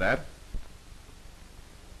can answer that.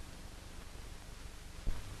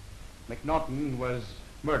 McNaughton was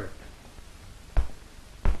murdered.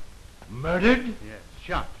 Murdered? Yes,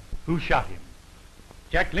 shot. Who shot him?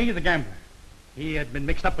 Jack Lee, the gambler. He had been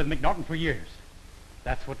mixed up with McNaughton for years.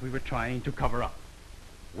 That's what we were trying to cover up.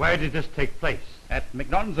 Where did this take place? At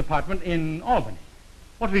McNaughton's apartment in Albany.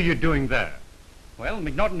 What were you doing there? Well,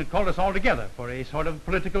 McNaughton had called us all together for a sort of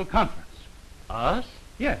political conference. Us?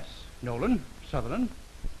 Yes. Nolan, Sutherland,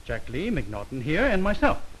 Jack Lee, McNaughton here, and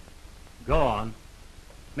myself. Go on.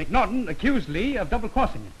 McNaughton accused Lee of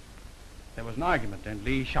double-crossing him. There was an argument, and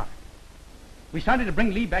Lee shot him. We started to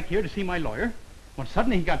bring Lee back here to see my lawyer, when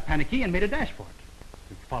suddenly he got panicky and made a dash for it.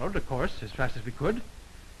 We followed, of course, as fast as we could,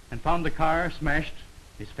 and found the car smashed,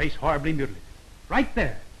 his face horribly mutilated. Right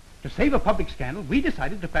there. To save a public scandal, we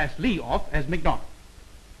decided to pass Lee off as McNaughton.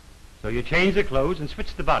 So you changed the clothes and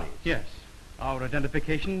switched the bodies? Yes. Our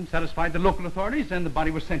identification satisfied the local authorities, and the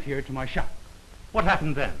body was sent here to my shop. What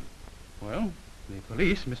happened then? Well, the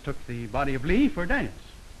police mistook the body of Lee for Daniels.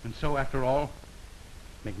 And so, after all,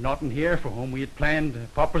 McNaughton here, for whom we had planned a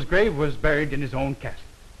pauper's grave, was buried in his own castle.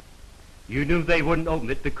 You knew they wouldn't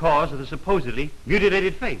open it because of the supposedly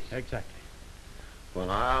mutilated face? Exactly.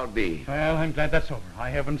 Well, I'll be. Well, I'm glad that's over.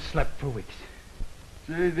 I haven't slept for weeks.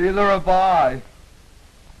 Gee, neither have I.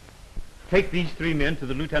 Take these 3 men to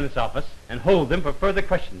the lieutenant's office and hold them for further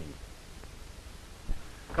questioning.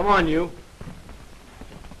 Come on, you.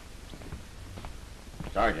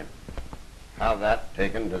 Sergeant, have that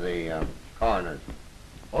taken to the coroner's.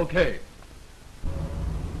 Okay.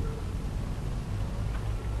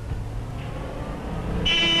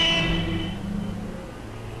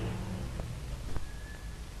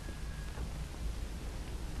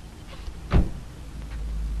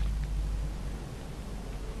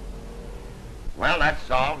 Well, that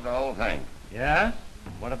solves the whole thing. Yes?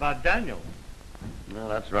 What about Daniel? Well,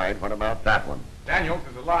 that's right. What about that one? Daniels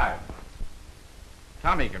is alive.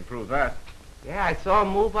 Tommy can prove that. Yeah, I saw him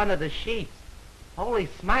move under the sheets. Holy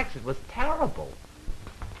smacks, it was terrible.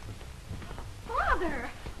 Father!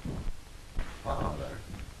 Father.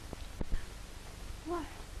 Why?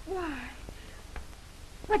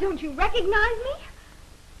 Why, don't you recognize me?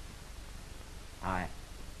 I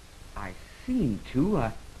seem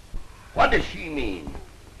to. What does she mean?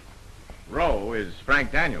 Roe is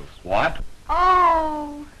Frank Daniels. What?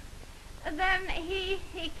 Oh, then he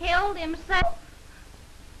killed himself.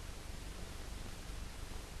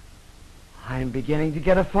 I'm beginning to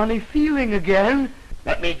get a funny feeling again.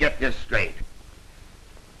 Let me get this straight.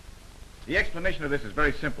 The explanation of this is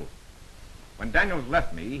very simple. When Daniels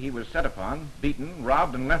left me, he was set upon, beaten,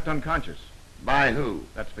 robbed, and left unconscious. By who?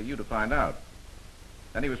 That's for you to find out.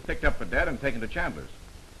 Then he was picked up for dead and taken to Chandler's.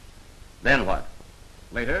 Then what?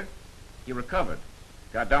 Later, he recovered,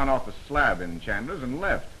 got down off a slab in Chandler's, and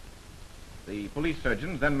left. The police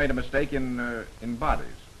surgeons then made a mistake in bodies.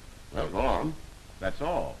 Well, go on. That's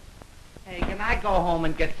all. Hey, can I go home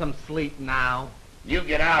and get some sleep now? You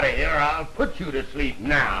get out of here, or I'll put you to sleep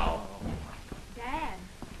now. Dad,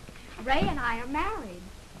 Ray and I are married.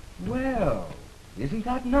 Well, isn't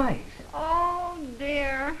that nice? Oh,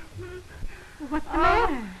 dear. What's the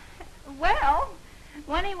matter? Well,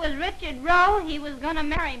 when he was Richard Rowe, he was going to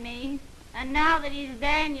marry me. And now that he's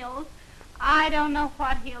Daniels, I don't know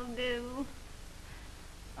what he'll do.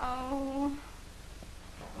 Oh.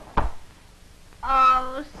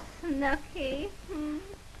 Oh, Snookie.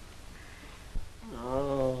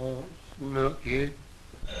 Oh, Snookie.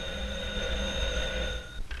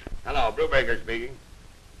 Hello, Brubacher speaking.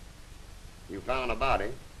 You found a body?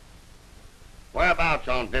 Whereabouts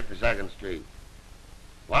on 52nd Street?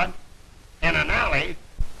 What?